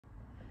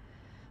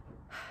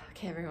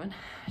Okay, everyone,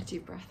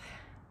 deep breath.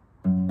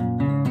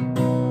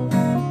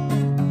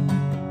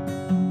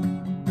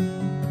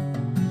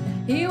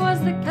 He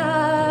was the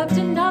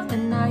captain of the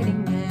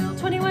Nightingale.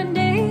 21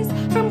 days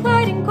from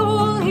gliding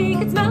coal, he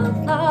could smell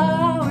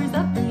flowers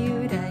of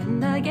Bermuda in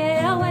the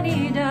gale when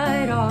he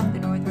died off the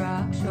North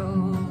Rock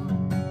Shoal.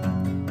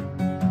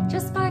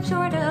 Just 5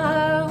 short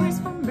hours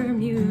from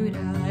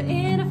Bermuda,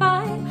 in a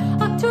fine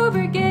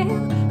October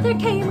gale, there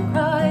came a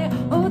cry,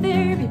 oh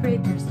there be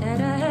breakers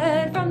dead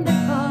ahead from the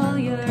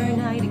collier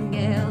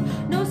Nightingale.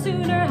 No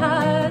sooner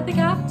had the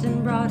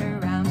captain brought her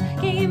round,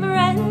 came a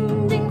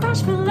rending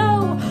crash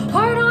below,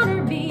 hard on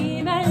her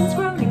beam, and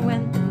groaning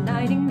went the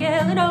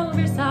Nightingale, and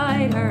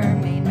overside her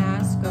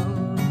mainmast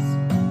goes.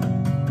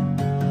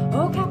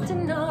 Oh,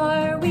 Captain,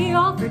 are we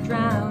all for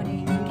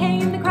drowning?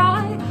 Came the cry